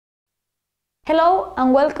Hello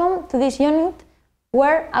and welcome to this unit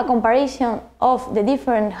where a comparison of the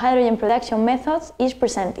different hydrogen production methods is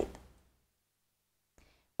presented.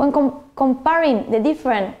 When comparing the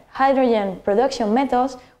different hydrogen production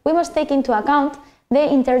methods, we must take into account the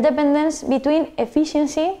interdependence between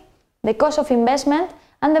efficiency, the cost of investment,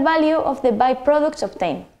 and the value of the byproducts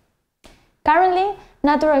obtained. Currently,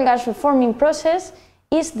 natural gas reforming process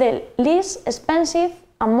is the least expensive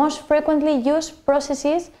and most frequently used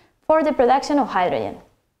processes for the production of hydrogen.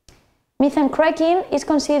 Methane cracking is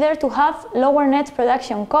considered to have lower net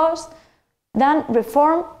production costs than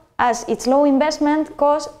reform, as its low investment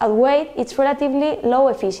costs outweigh its relatively low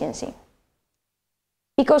efficiency.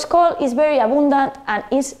 Because coal is very abundant and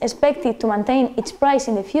is expected to maintain its price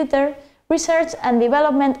in the future, research and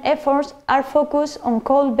development efforts are focused on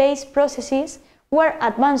coal-based processes where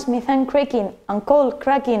advanced methane cracking and coal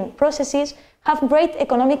cracking processes have great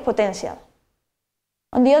economic potential.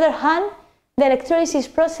 On the other hand, the electrolysis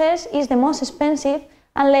process is the most expensive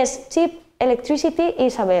unless cheap electricity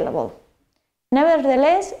is available.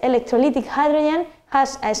 Nevertheless, electrolytic hydrogen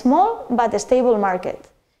has a small but stable market.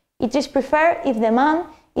 It is preferred if demand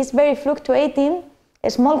is very fluctuating,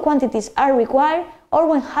 small quantities are required, or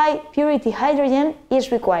when high purity hydrogen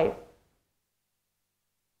is required.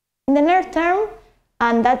 In the near term,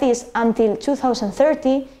 and that is until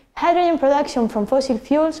 2030, hydrogen production from fossil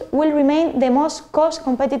fuels will remain the most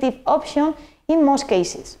cost-competitive option in most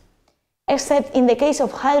cases. Except in the case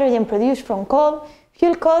of hydrogen produced from coal,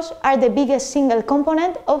 fuel costs are the biggest single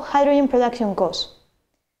component of hydrogen production costs.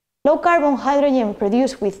 Low-carbon hydrogen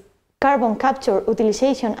produced with carbon capture,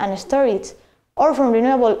 utilization and storage, or from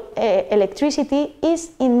renewable electricity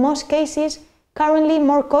is, in most cases, currently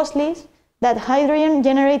more costly than hydrogen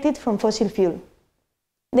generated from fossil fuel.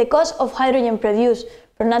 The cost of hydrogen produced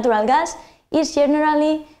from natural gas is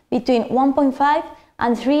generally between $1.5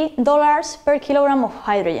 and $3 per kilogram of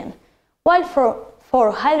hydrogen, while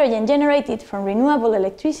for hydrogen generated from renewable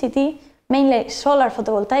electricity, mainly solar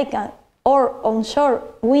photovoltaic or onshore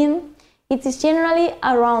wind, it is generally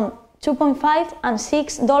around $2.5 and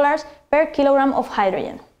 $6 per kilogram of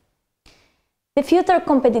hydrogen. The future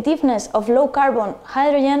competitiveness of low-carbon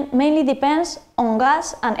hydrogen mainly depends on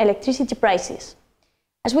gas and electricity prices.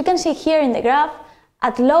 As we can see here in the graph,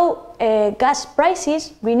 at low gas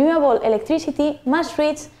prices, renewable electricity must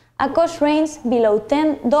reach a cost range below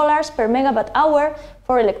 $10 per megawatt hour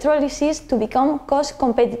for electrolysis to become cost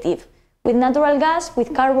competitive with natural gas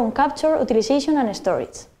with carbon capture, utilization and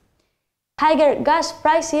storage. Higher gas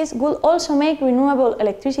prices will also make renewable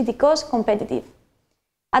electricity cost competitive.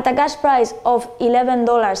 At a gas price of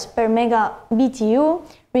 $11 per mega BTU,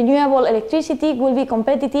 renewable electricity will be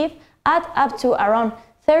competitive at up to around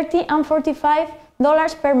 $30 and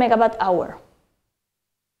 $45 per megawatt hour.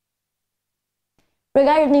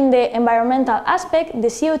 Regarding the environmental aspect, the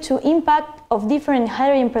CO2 impact of different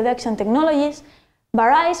hydrogen production technologies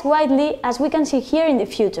varies widely, as we can see here in the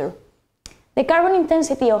future. The carbon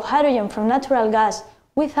intensity of hydrogen from natural gas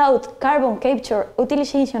without carbon capture,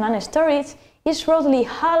 utilization and storage is roughly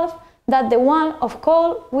half that the one of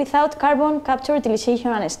coal without carbon capture,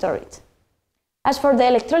 utilization and storage. As for the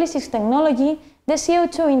electrolysis technology, the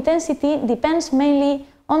CO2 intensity depends mainly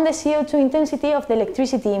on the CO2 intensity of the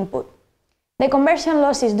electricity input. The conversion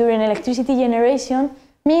losses during electricity generation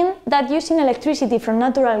mean that using electricity from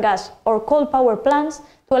natural gas or coal power plants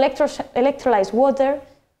to electrolyze water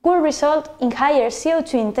will result in higher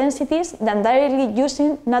CO2 intensities than directly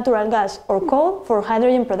using natural gas or coal for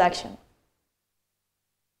hydrogen production.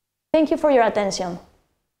 Thank you for your attention.